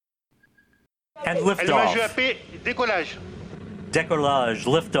And Allumage liftoff. UAP, décollage. Decollage,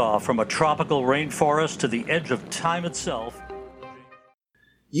 liftoff from a tropical rainforest to the edge of time itself.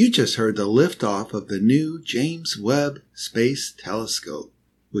 You just heard the liftoff of the new James Webb Space Telescope,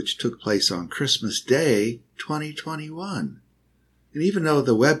 which took place on Christmas Day, 2021. And even though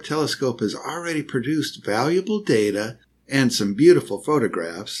the Webb telescope has already produced valuable data and some beautiful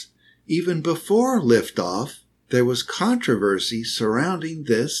photographs, even before liftoff, there was controversy surrounding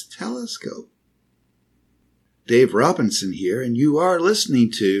this telescope. Dave Robinson here, and you are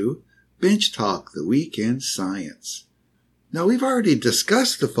listening to Bench Talk, the Week in Science. Now, we've already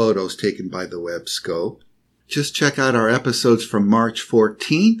discussed the photos taken by the Webb scope. Just check out our episodes from March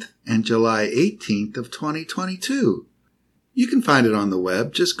 14th and July 18th of 2022. You can find it on the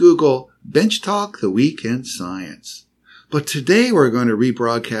web. Just Google Bench Talk, the Week in Science. But today we're going to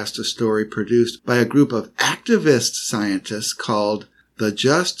rebroadcast a story produced by a group of activist scientists called the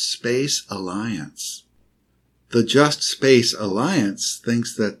Just Space Alliance. The Just Space Alliance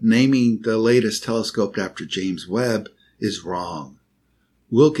thinks that naming the latest telescope after James Webb is wrong.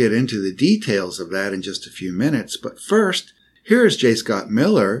 We'll get into the details of that in just a few minutes, but first, here is J. Scott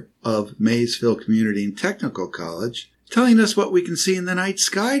Miller of Maysville Community and Technical College telling us what we can see in the night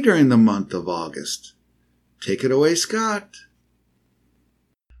sky during the month of August. Take it away, Scott.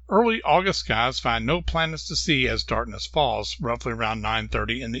 Early August skies find no planets to see as darkness falls, roughly around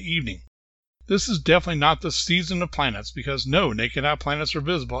 9:30 in the evening. This is definitely not the season of planets because no naked-eye planets are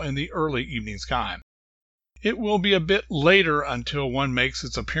visible in the early evening sky. It will be a bit later until one makes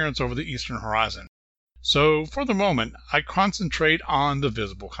its appearance over the eastern horizon. So, for the moment, I concentrate on the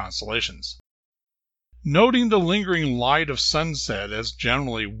visible constellations. Noting the lingering light of sunset as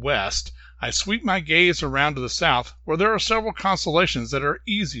generally west, I sweep my gaze around to the south, where there are several constellations that are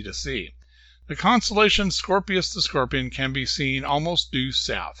easy to see. The constellation Scorpius the Scorpion can be seen almost due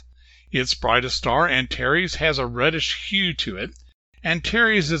south. Its brightest star, Antares, has a reddish hue to it.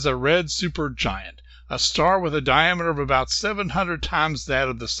 Antares is a red supergiant, a star with a diameter of about 700 times that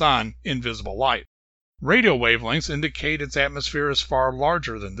of the Sun in visible light. Radio wavelengths indicate its atmosphere is far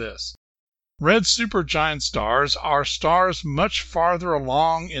larger than this. Red supergiant stars are stars much farther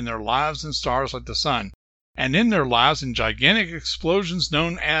along in their lives than stars like the Sun, and in their lives in gigantic explosions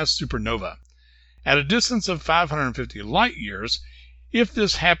known as supernova. At a distance of 550 light years, if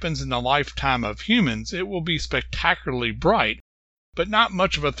this happens in the lifetime of humans, it will be spectacularly bright, but not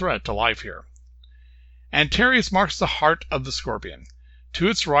much of a threat to life here. Antares marks the heart of the Scorpion. To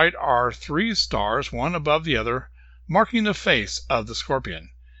its right are three stars, one above the other, marking the face of the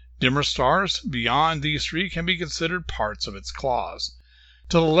Scorpion. Dimmer stars beyond these three can be considered parts of its claws.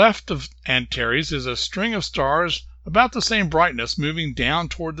 To the left of Antares is a string of stars about the same brightness moving down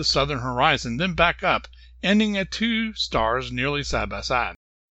toward the southern horizon, then back up, ending at two stars nearly side by side.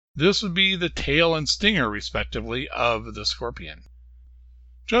 This would be the tail and stinger, respectively, of the Scorpion.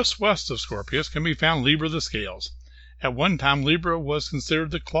 Just west of Scorpius can be found Libra the Scales. At one time, Libra was considered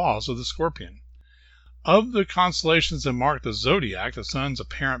the claws of the Scorpion. Of the constellations that mark the zodiac, the sun's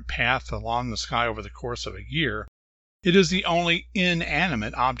apparent path along the sky over the course of a year, it is the only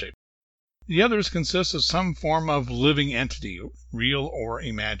inanimate object. The others consist of some form of living entity, real or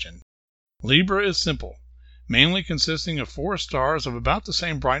imagined. Libra is simple, mainly consisting of four stars of about the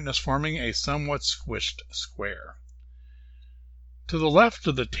same brightness forming a somewhat squished square. To the left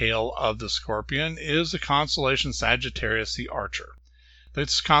of the tail of the Scorpion is the constellation Sagittarius the Archer.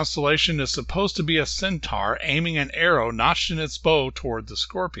 This constellation is supposed to be a centaur aiming an arrow notched in its bow toward the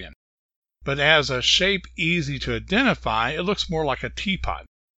Scorpion. But as a shape easy to identify, it looks more like a teapot.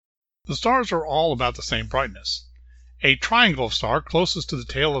 The stars are all about the same brightness. A triangle star closest to the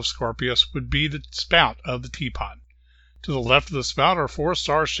tail of Scorpius would be the spout of the teapot. To the left of the spout are four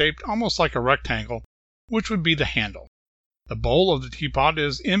stars shaped almost like a rectangle, which would be the handle. The bowl of the teapot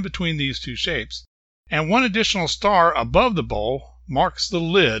is in between these two shapes, and one additional star above the bowl marks the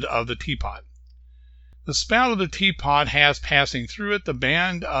lid of the teapot. The spout of the teapot has passing through it the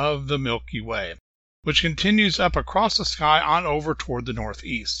band of the Milky Way, which continues up across the sky on over toward the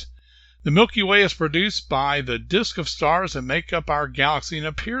northeast. The Milky Way is produced by the disk of stars that make up our galaxy and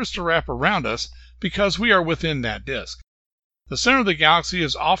appears to wrap around us because we are within that disk. The center of the galaxy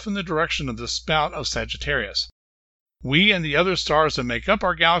is off in the direction of the spout of Sagittarius. We and the other stars that make up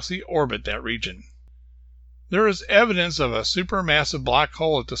our galaxy orbit that region. There is evidence of a supermassive black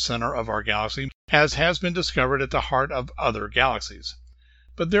hole at the center of our galaxy, as has been discovered at the heart of other galaxies.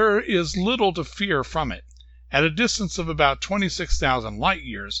 But there is little to fear from it. At a distance of about 26,000 light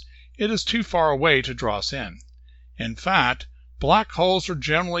years, it is too far away to draw us in. In fact, black holes are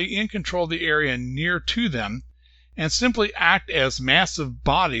generally in control of the area near to them, and simply act as massive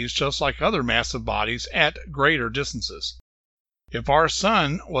bodies just like other massive bodies at greater distances. If our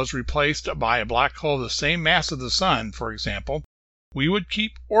sun was replaced by a black hole of the same mass as the sun, for example, we would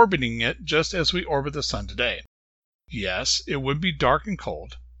keep orbiting it just as we orbit the sun today. Yes, it would be dark and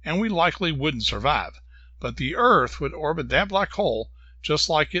cold, and we likely wouldn't survive, but the Earth would orbit that black hole just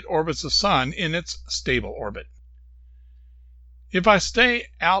like it orbits the sun in its stable orbit. If I stay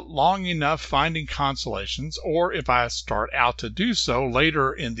out long enough finding constellations, or if I start out to do so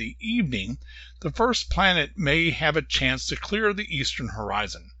later in the evening, the first planet may have a chance to clear the eastern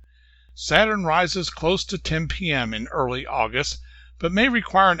horizon. Saturn rises close to 10 p.m. in early August, but may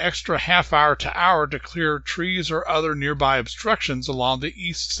require an extra half hour to hour to clear trees or other nearby obstructions along the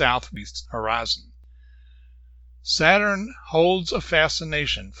east-southeast horizon. Saturn holds a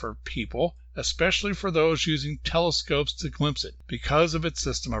fascination for people, especially for those using telescopes to glimpse it, because of its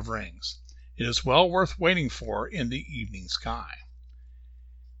system of rings. It is well worth waiting for in the evening sky.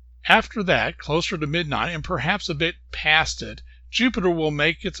 After that, closer to midnight and perhaps a bit past it, Jupiter will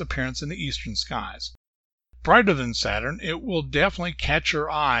make its appearance in the eastern skies. Brighter than Saturn, it will definitely catch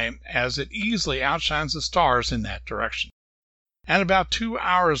your eye as it easily outshines the stars in that direction. And about 2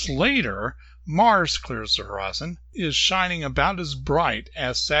 hours later, Mars clears the horizon, is shining about as bright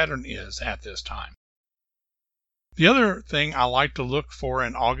as Saturn is at this time. The other thing I like to look for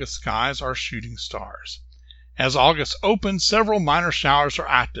in August skies are shooting stars. As August opens, several minor showers are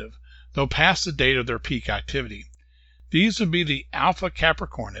active, though past the date of their peak activity. These would be the Alpha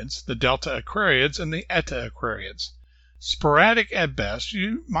Capricornids, the Delta Aquariids, and the Eta Aquariids. Sporadic at best,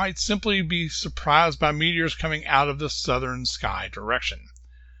 you might simply be surprised by meteors coming out of the southern sky direction.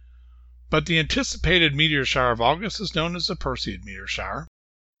 But the anticipated meteor shower of August is known as the Perseid meteor shower.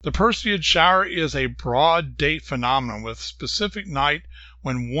 The Perseid shower is a broad date phenomenon with specific night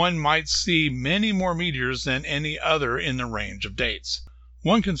when one might see many more meteors than any other in the range of dates.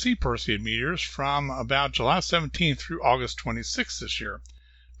 One can see Perseid meteors from about July 17th through August 26th this year,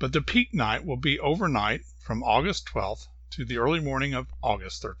 but the peak night will be overnight from August 12th to the early morning of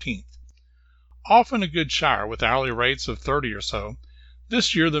August 13th. Often a good shower with hourly rates of 30 or so.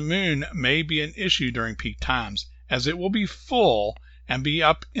 This year the moon may be an issue during peak times, as it will be full and be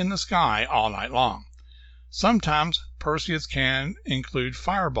up in the sky all night long. Sometimes Perseids can include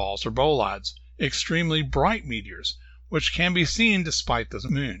fireballs or bolides, extremely bright meteors, which can be seen despite the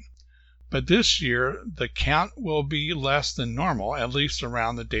moon. But this year the count will be less than normal, at least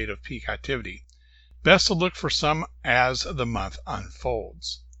around the date of peak activity. Best to look for some as the month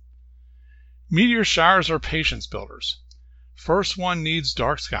unfolds. Meteor showers are patience builders. First, one needs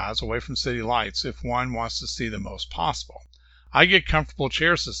dark skies away from city lights if one wants to see the most possible. I get comfortable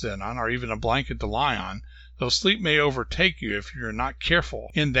chairs to sit on, or even a blanket to lie on, though sleep may overtake you if you're not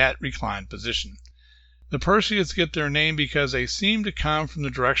careful in that reclined position. The Perseids get their name because they seem to come from the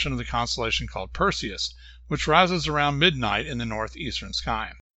direction of the constellation called Perseus, which rises around midnight in the northeastern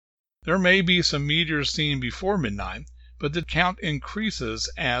sky. There may be some meteors seen before midnight, but the count increases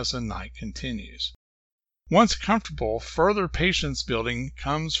as the night continues. Once comfortable, further patience building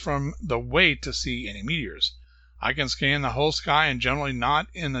comes from the wait to see any meteors. I can scan the whole sky and generally not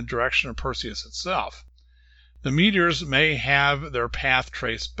in the direction of Perseus itself. The meteors may have their path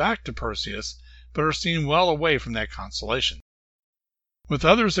traced back to Perseus, but are seen well away from that constellation. With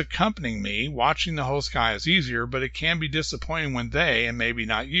others accompanying me, watching the whole sky is easier, but it can be disappointing when they, and maybe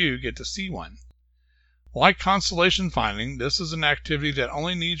not you, get to see one. Like constellation finding, this is an activity that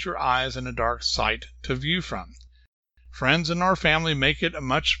only needs your eyes and a dark sight to view from. Friends in our family make it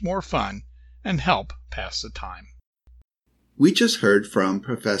much more fun and help pass the time. We just heard from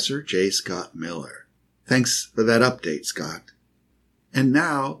Professor J. Scott Miller. Thanks for that update, Scott. And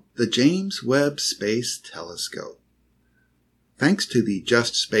now, the James Webb Space Telescope. Thanks to the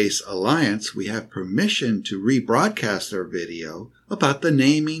Just Space Alliance, we have permission to rebroadcast our video about the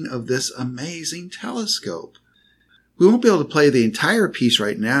naming of this amazing telescope. We won't be able to play the entire piece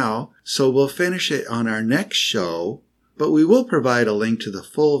right now, so we'll finish it on our next show, but we will provide a link to the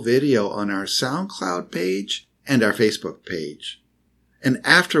full video on our SoundCloud page and our Facebook page. And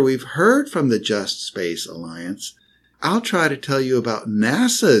after we've heard from the Just Space Alliance, I'll try to tell you about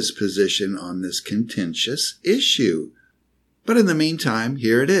NASA's position on this contentious issue. But in the meantime,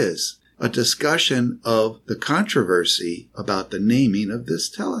 here it is, a discussion of the controversy about the naming of this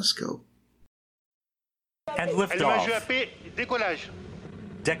telescope. And liftoff.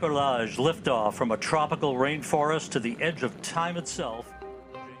 Décollage, liftoff from a tropical rainforest to the edge of time itself.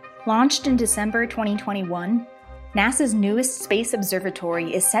 Launched in December 2021, NASA's newest space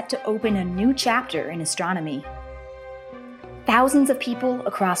observatory is set to open a new chapter in astronomy. Thousands of people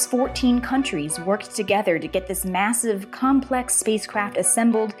across 14 countries worked together to get this massive, complex spacecraft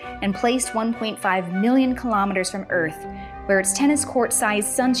assembled and placed 1.5 million kilometers from Earth, where its tennis court-sized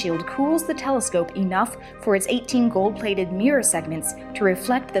sunshield cools the telescope enough for its 18 gold-plated mirror segments to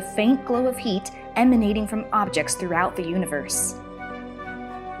reflect the faint glow of heat emanating from objects throughout the universe.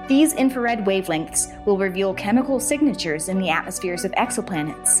 These infrared wavelengths will reveal chemical signatures in the atmospheres of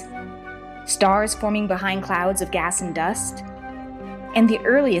exoplanets, stars forming behind clouds of gas and dust, and the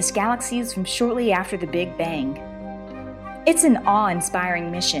earliest galaxies from shortly after the Big Bang. It's an awe-inspiring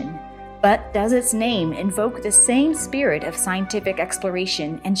mission, but does its name invoke the same spirit of scientific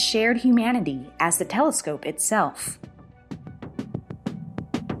exploration and shared humanity as the telescope itself?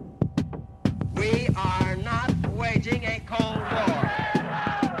 We are not waging a Cold War.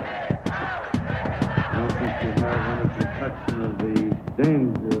 I think you have one of the touches of the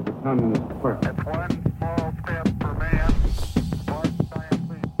danger of the Communist Party. It's one small step for man, one giant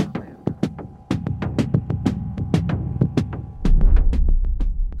leap for man.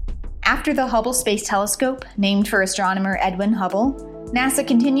 After the Hubble Space Telescope, named for astronomer Edwin Hubble, NASA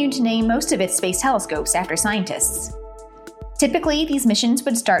continued to name most of its space telescopes after scientists. Typically, these missions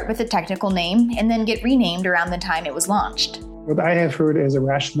would start with a technical name and then get renamed around the time it was launched. What I have heard as a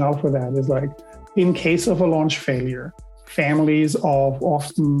rationale for that is like, in case of a launch failure, families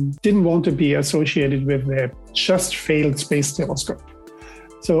often didn't want to be associated with the just failed space telescope.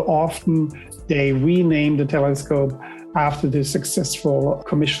 So often they renamed the telescope after the successful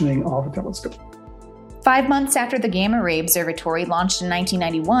commissioning of a telescope. 5 months after the Gamma Ray Observatory launched in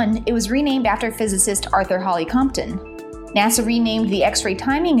 1991, it was renamed after physicist Arthur Holly Compton. NASA renamed the X-ray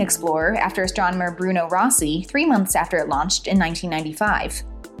Timing Explorer after astronomer Bruno Rossi 3 months after it launched in 1995.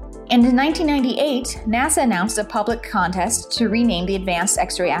 And in 1998, NASA announced a public contest to rename the Advanced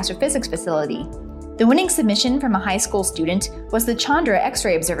X-ray Astrophysics Facility. The winning submission from a high school student was the Chandra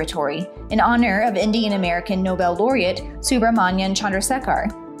X-ray Observatory, in honor of Indian-American Nobel laureate Subrahmanyan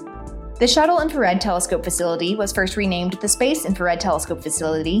Chandrasekhar. The Shuttle Infrared Telescope Facility was first renamed the Space Infrared Telescope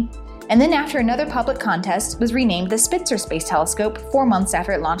Facility, and then after another public contest was renamed the Spitzer Space Telescope 4 months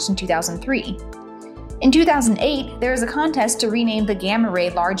after it launched in 2003. In 2008, there was a contest to rename the Gamma Ray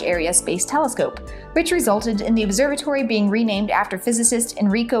Large Area Space Telescope, which resulted in the observatory being renamed after physicist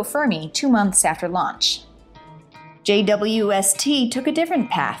Enrico Fermi 2 months after launch. JWST took a different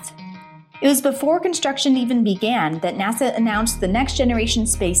path. It was before construction even began that NASA announced the Next Generation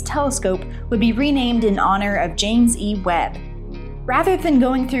Space Telescope would be renamed in honor of James E. Webb. Rather than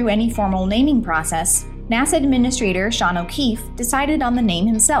going through any formal naming process, NASA Administrator Sean O'Keefe decided on the name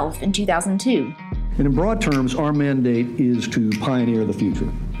himself in 2002. And in broad terms, our mandate is to pioneer the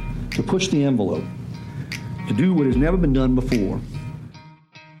future, to push the envelope, to do what has never been done before.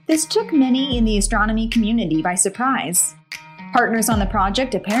 This took many in the astronomy community by surprise. Partners on the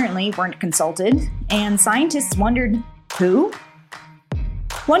project apparently weren't consulted, and scientists wondered, who?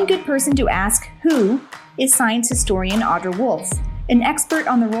 One good person to ask who is science historian Audra Wolfe, an expert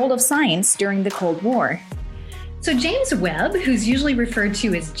on the role of science during the Cold War. So James Webb, who's usually referred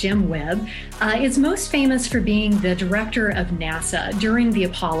to as Jim Webb, is most famous for being the director of NASA during the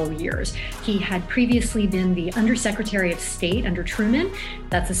Apollo years. He had previously been the Undersecretary of State under Truman.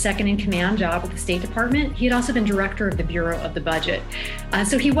 That's a second-in-command job at the State Department. He had also been director of the Bureau of the Budget.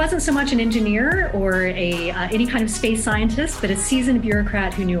 So he wasn't so much an engineer or any kind of space scientist, but a seasoned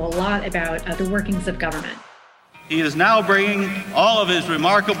bureaucrat who knew a lot about the workings of government. He is now bringing all of his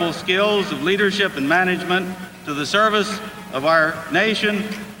remarkable skills of leadership and management to the service of our nation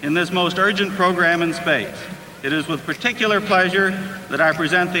in this most urgent program in space. It is with particular pleasure that I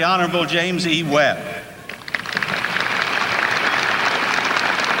present the Honorable James E. Webb.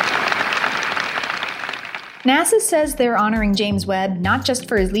 NASA says they're honoring James Webb not just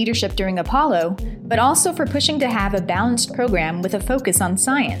for his leadership during Apollo, but also for pushing to have a balanced program with a focus on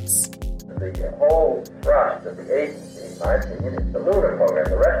science. The whole thrust of the agency, in my opinion, is the lunar program.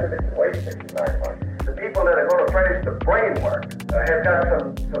 The rest of it's waste exercise. The people that are going to praise the brain work have got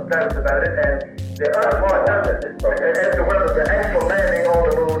some doubts about it, and the other part doesn't. As to whether the actual landing on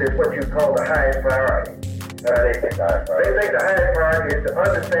the moon is what you call the highest priority. They think the highest priority is to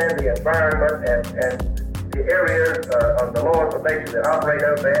understand the environment and the areas of the laws of nature that operate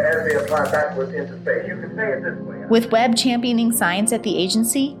out there as they apply backwards into space. You can say it this way. With Webb championing science at the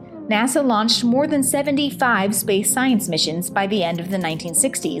agency, NASA launched more than 75 space science missions by the end of the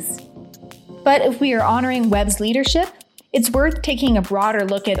 1960s. But if we are honoring Webb's leadership, it's worth taking a broader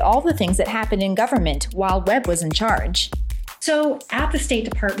look at all the things that happened in government while Webb was in charge. So at the State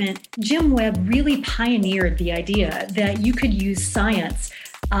Department, Jim Webb really pioneered the idea that you could use science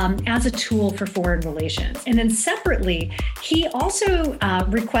as a tool for foreign relations. And then separately, he also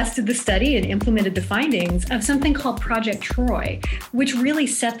requested the study and implemented the findings of something called Project Troy, which really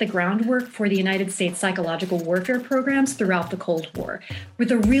set the groundwork for the United States psychological warfare programs throughout the Cold War,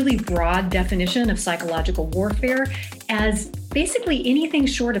 with a really broad definition of psychological warfare as basically anything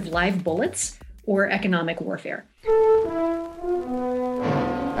short of live bullets or economic warfare.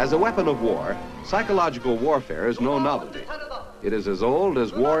 As a weapon of war, psychological warfare is no novelty. It is as old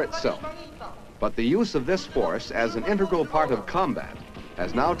as war itself. But the use of this force as an integral part of combat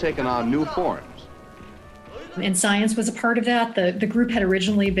has now taken on new forms. And science was a part of that. The group had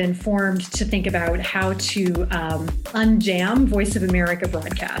originally been formed to think about how to unjam Voice of America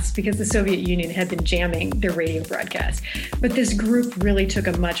broadcasts because the Soviet Union had been jamming their radio broadcasts. But this group really took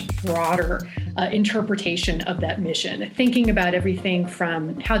a much broader interpretation of that mission, thinking about everything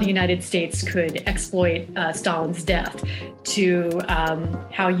from how the United States could exploit Stalin's death to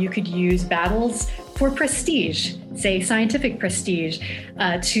how you could use battles for prestige, say scientific prestige,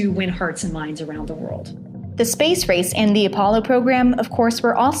 to win hearts and minds around the world. The space race and the Apollo program, of course,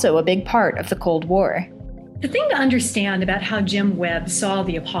 were also a big part of the Cold War. The thing to understand about how Jim Webb saw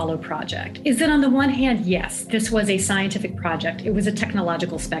the Apollo project is that on the one hand, yes, this was a scientific project. It was a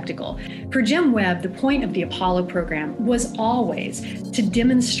technological spectacle. For Jim Webb, the point of the Apollo program was always to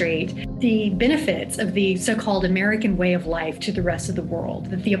demonstrate the benefits of the so-called American way of life to the rest of the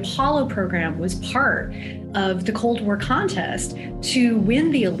world, that the Apollo program was part of the Cold War contest to win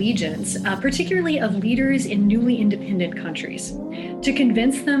the allegiance, particularly of leaders in newly independent countries, to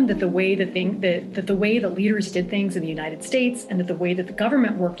convince them that the way that leaders did things in the United States and that the way that the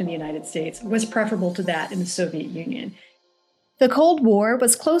government worked in the United States was preferable to that in the Soviet Union. The Cold War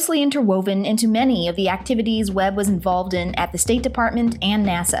was closely interwoven into many of the activities Webb was involved in at the State Department and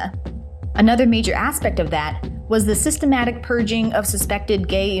NASA. Another major aspect of that was the systematic purging of suspected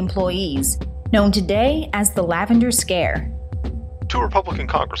gay employees, known today as the Lavender Scare. 2 Republican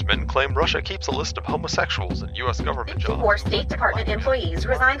congressmen claim Russia keeps a list of homosexuals in U.S. government jobs. 4 State Department employees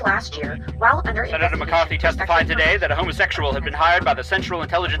resigned last year while under Senator McCarthy testified today that a homosexual had been hired by the Central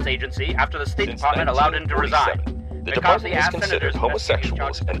Intelligence Agency after the State Department allowed him to resign. The department has considered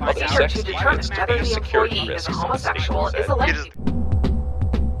homosexuals and other sex offenders to be a security risk.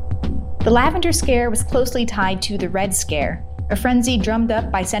 The Lavender Scare was closely tied to the Red Scare, a frenzy drummed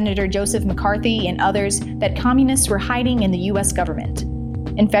up by Senator Joseph McCarthy and others that communists were hiding in the U.S. government.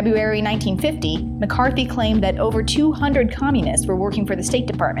 In February 1950, McCarthy claimed that over 200 communists were working for the State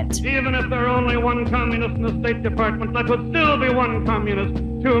Department. Even if there are only one communist in the State Department, that would still be one communist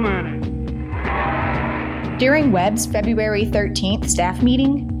too many. During Webb's February 13th staff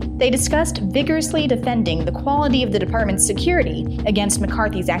meeting, they discussed vigorously defending the quality of the department's security against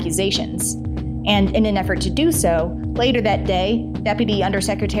McCarthy's accusations. And in an effort to do so, later that day, Deputy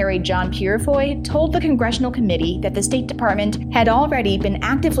Undersecretary John Purifoy told the Congressional Committee that the State Department had already been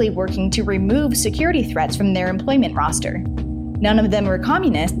actively working to remove security threats from their employment roster. None of them were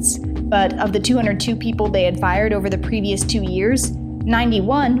communists, but of the 202 people they had fired over the previous 2 years,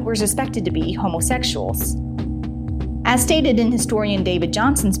 91 were suspected to be homosexuals. As stated in historian David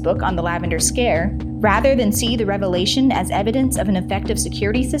Johnson's book on the Lavender Scare, rather than see the revelation as evidence of an effective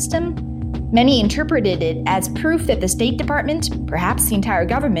security system, many interpreted it as proof that the State Department, perhaps the entire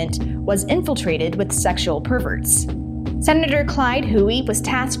government, was infiltrated with sexual perverts. Senator Clyde Huey was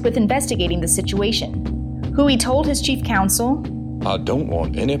tasked with investigating the situation. Huey told his chief counsel, "I don't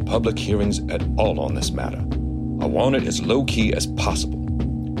want any public hearings at all on this matter. I want it as low-key as possible.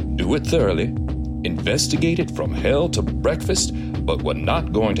 Do it thoroughly, investigate it from hell to breakfast, but we're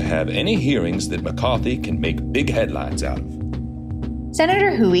not going to have any hearings that McCarthy can make big headlines out of."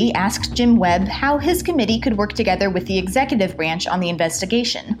 Senator Huey asked Jim Webb how his committee could work together with the executive branch on the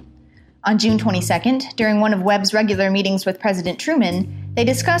investigation. On June 22nd, during one of Webb's regular meetings with President Truman, they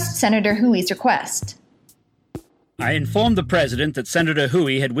discussed Senator Huey's request. I informed the president that Senator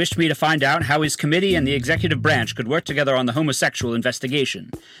Huey had wished me to find out how his committee and the executive branch could work together on the homosexual investigation,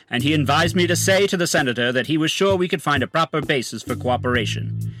 and he advised me to say to the senator that he was sure we could find a proper basis for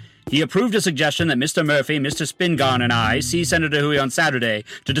cooperation. He approved a suggestion that Mr. Murphy, Mr. Spingarn, and I see Senator Huey on Saturday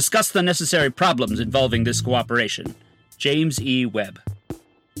to discuss the necessary problems involving this cooperation. James E. Webb.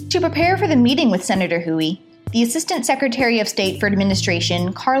 To prepare for the meeting with Senator Huey, the Assistant Secretary of State for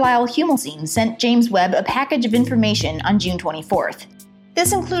Administration, Carlisle Humelstein, sent James Webb a package of information on June 24th.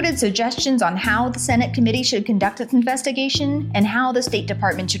 This included suggestions on how the Senate committee should conduct its investigation and how the State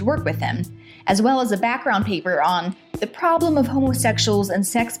Department should work with them, as well as a background paper on the problem of homosexuals and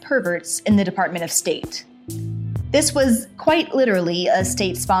sex perverts in the Department of State. This was quite literally a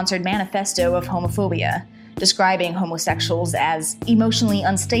state-sponsored manifesto of homophobia, describing homosexuals as emotionally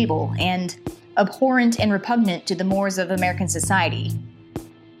unstable and abhorrent and repugnant to the mores of American society.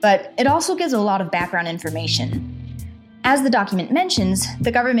 But it also gives a lot of background information. As the document mentions,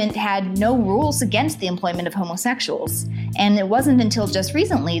 the government had no rules against the employment of homosexuals, and it wasn't until just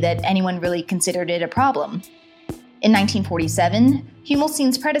recently that anyone really considered it a problem. In 1947,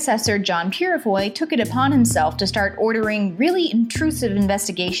 Humelstein's predecessor John Purifoy took it upon himself to start ordering really intrusive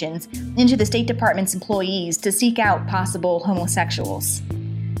investigations into the State Department's employees to seek out possible homosexuals.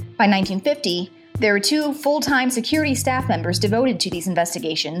 By 1950, there were 2 full-time security staff members devoted to these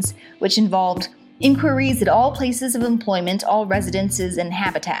investigations, which involved inquiries at all places of employment, all residences, and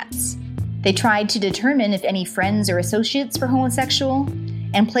habitats. They tried to determine if any friends or associates were homosexual,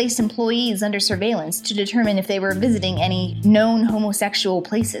 and placed employees under surveillance to determine if they were visiting any known homosexual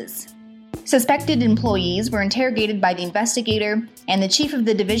places. Suspected employees were interrogated by the investigator and the chief of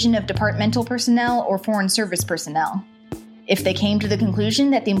the Division of Departmental Personnel or Foreign Service personnel. If they came to the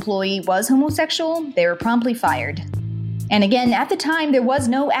conclusion that the employee was homosexual, they were promptly fired. And again, at the time, there was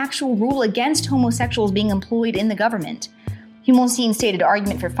no actual rule against homosexuals being employed in the government. Humelstein's stated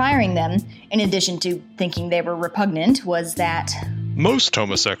argument for firing them, in addition to thinking they were repugnant, was that most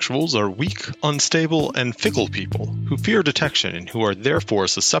homosexuals are weak, unstable, and fickle people who fear detection and who are therefore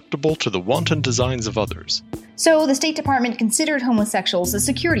susceptible to the wanton designs of others. So the State Department considered homosexuals a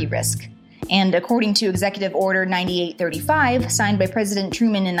security risk. And according to Executive Order 9835, signed by President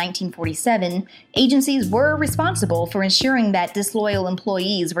Truman in 1947, agencies were responsible for ensuring that disloyal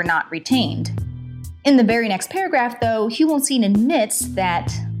employees were not retained. In the very next paragraph, though, Humelstein admits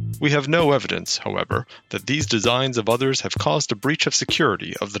that we have no evidence, however, that these designs of others have caused a breach of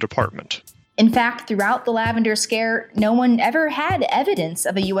security of the department. In fact, throughout the Lavender Scare, no one ever had evidence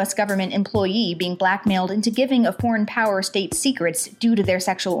of a U.S. government employee being blackmailed into giving a foreign power state secrets due to their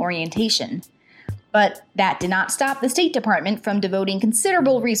sexual orientation. But that did not stop the State Department from devoting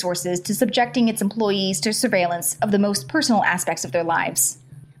considerable resources to subjecting its employees to surveillance of the most personal aspects of their lives.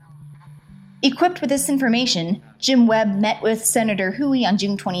 Equipped with this information, Jim Webb met with Senator Huey on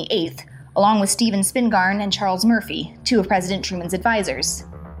June 28th, along with Stephen Spingarn and Charles Murphy, 2 of President Truman's advisors.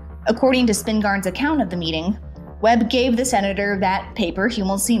 According to Spingarn's account of the meeting, Webb gave the senator that paper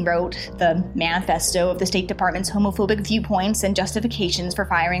Humelstein wrote, the manifesto of the State Department's homophobic viewpoints and justifications for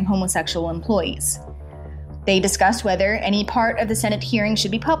firing homosexual employees. They discussed whether any part of the Senate hearing should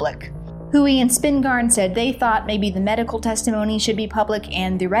be public. Huey and Spingarn said they thought maybe the medical testimony should be public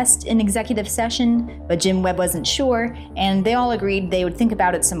and the rest in executive session, but Jim Webb wasn't sure, and they all agreed they would think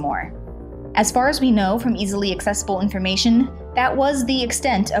about it some more. As far as we know from easily accessible information, that was the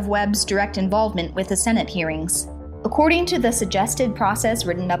extent of Webb's direct involvement with the Senate hearings. According to the suggested process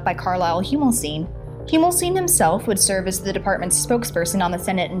written up by Carlisle Humelstein, Humelstein himself would serve as the department's spokesperson on the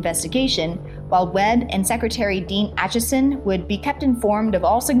Senate investigation, while Webb and Secretary Dean Acheson would be kept informed of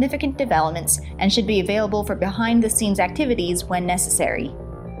all significant developments and should be available for behind-the-scenes activities when necessary.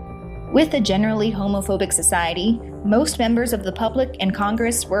 With a generally homophobic society, most members of the public and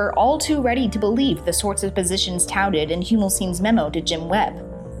Congress were all too ready to believe the sorts of positions touted in Humelstein's memo to Jim Webb.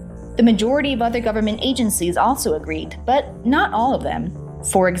 The majority of other government agencies also agreed, but not all of them.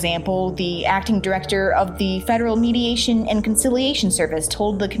 For example, the acting director of the Federal Mediation and Conciliation Service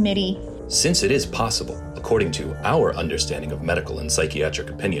told the committee, "Since it is possible, according to our understanding of medical and psychiatric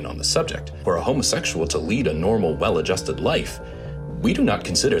opinion on the subject, for a homosexual to lead a normal, well-adjusted life, we do not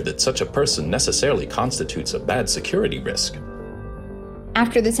consider that such a person necessarily constitutes a bad security risk."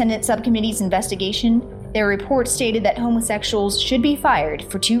 After the Senate subcommittee's investigation, their report stated that homosexuals should be fired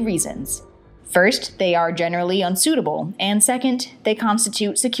for 2 reasons. First, they are generally unsuitable, and second, they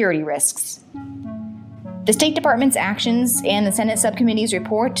constitute security risks. The State Department's actions and the Senate subcommittee's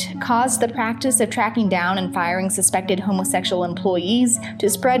report caused the practice of tracking down and firing suspected homosexual employees to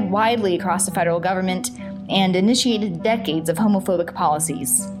spread widely across the federal government and initiated decades of homophobic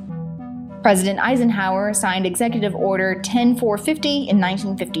policies. President Eisenhower signed Executive Order 10450 in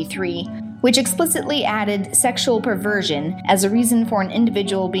 1953, which explicitly added sexual perversion as a reason for an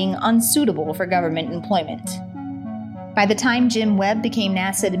individual being unsuitable for government employment. By the time Jim Webb became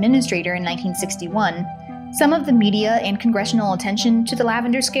NASA administrator in 1961, some of the media and congressional attention to the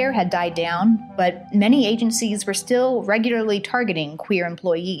Lavender Scare had died down, but many agencies were still regularly targeting queer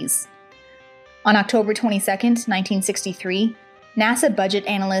employees. On October 22, 1963, NASA budget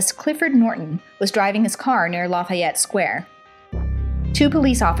analyst Clifford Norton was driving his car near Lafayette Square. 2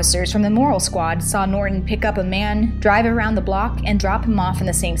 police officers from the Moral Squad saw Norton pick up a man, drive around the block, and drop him off in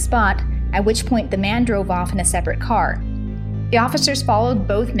the same spot, at which point the man drove off in a separate car. The officers followed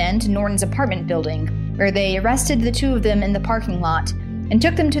both men to Norton's apartment building, where they arrested the 2 of them in the parking lot, and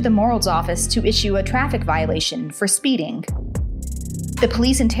took them to the morals office to issue a traffic violation for speeding. The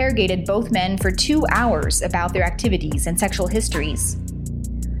police interrogated both men for 2 hours about their activities and sexual histories.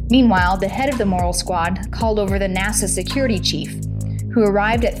 Meanwhile, the head of the moral squad called over the NASA security chief, who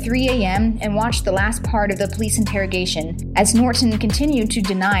arrived at 3 a.m. and watched the last part of the police interrogation as Norton continued to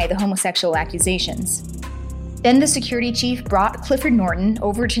deny the homosexual accusations. Then the security chief brought Clifford Norton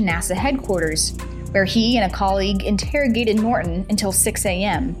over to NASA headquarters, where he and a colleague interrogated Norton until 6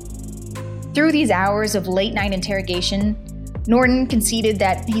 a.m. Through these hours of late-night interrogation, Norton conceded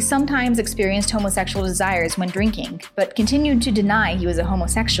that he sometimes experienced homosexual desires when drinking, but continued to deny he was a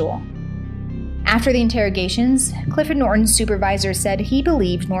homosexual. After the interrogations, Clifford Norton's supervisor said he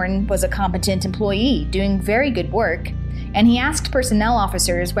believed Norton was a competent employee doing very good work, and he asked personnel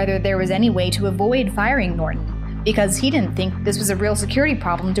officers whether there was any way to avoid firing Norton, because he didn't think this was a real security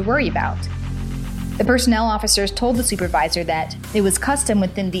problem to worry about. The personnel officers told the supervisor that it was custom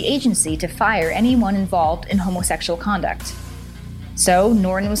within the agency to fire anyone involved in homosexual conduct. So,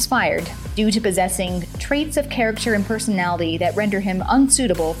 Norton was fired due to possessing traits of character and personality that render him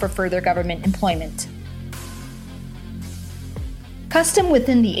unsuitable for further government employment. Custom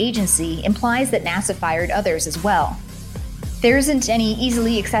within the agency implies that NASA fired others as well. There isn't any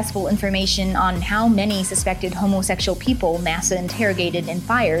easily accessible information on how many suspected homosexual people NASA interrogated and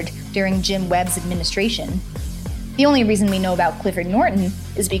fired during Jim Webb's administration. The only reason we know about Clifford Norton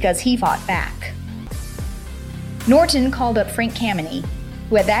is because he fought back. Norton called up Frank Kameny,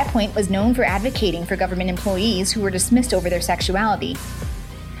 who at that point was known for advocating for government employees who were dismissed over their sexuality.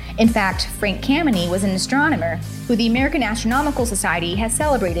 In fact, Frank Kameny was an astronomer who the American Astronomical Society has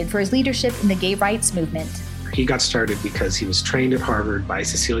celebrated for his leadership in the gay rights movement. He got started because he was trained at Harvard by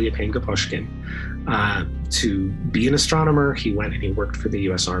Cecilia Payne-Gaposchkin to be an astronomer. He went and he worked for the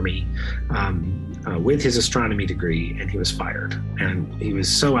U.S. Army with his astronomy degree, and he was fired. And he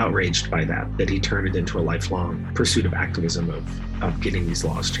was so outraged by that he turned it into a lifelong pursuit of activism of getting these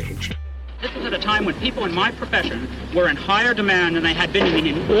laws changed. This was at a time when people in my profession were in higher demand than they had been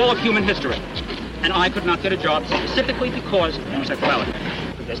in all of human history. And I could not get a job specifically because of homosexuality.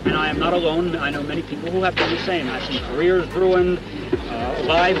 And I am not alone. I know many people who have done the same. I've seen careers ruined,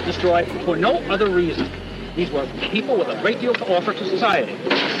 lives destroyed for no other reason. These were people with a great deal to offer to society,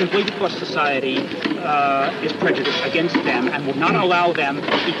 simply because society is prejudiced against them and will not allow them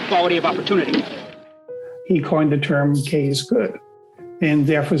equality of opportunity. He coined the term "gay is good," and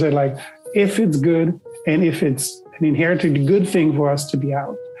therefore said, if it's good and if it's an inherently good thing for us to be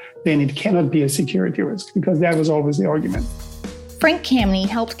out, then it cannot be a security risk, because that was always the argument. Frank Kameny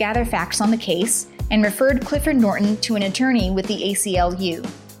helped gather facts on the case and referred Clifford Norton to an attorney with the ACLU.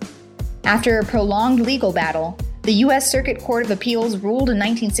 After a prolonged legal battle, the U.S. Circuit Court of Appeals ruled in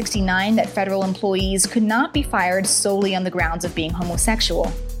 1969 that federal employees could not be fired solely on the grounds of being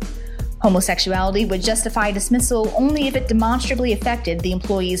homosexual. Homosexuality would justify dismissal only if it demonstrably affected the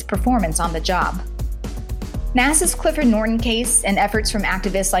employee's performance on the job. NASA's Clifford Norton case and efforts from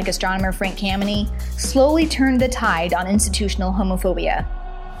activists like astronomer Frank Kameny slowly turned the tide on institutional homophobia.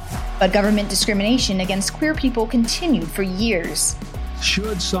 But government discrimination against queer people continued for years.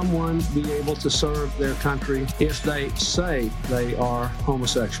 Should someone be able to serve their country if they say they are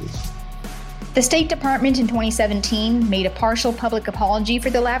homosexuals? The State Department in 2017 made a partial public apology for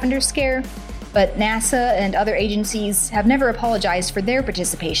the Lavender Scare, but NASA and other agencies have never apologized for their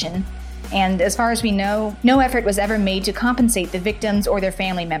participation. And as far as we know, no effort was ever made to compensate the victims or their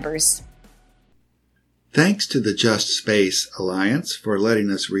family members. Thanks to the Just Space Alliance for letting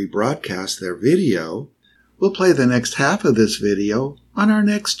us rebroadcast their video. We'll play the next half of this video on our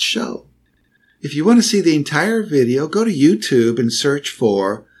next show. If you want to see the entire video, go to YouTube and search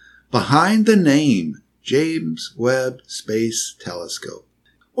for Behind the Name, James Webb Space Telescope.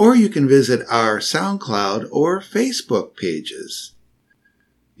 Or you can visit our SoundCloud or Facebook pages.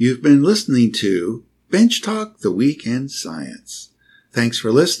 You've been listening to Bench Talk, The Week in Science. Thanks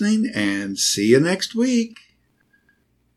for listening, and see you next week.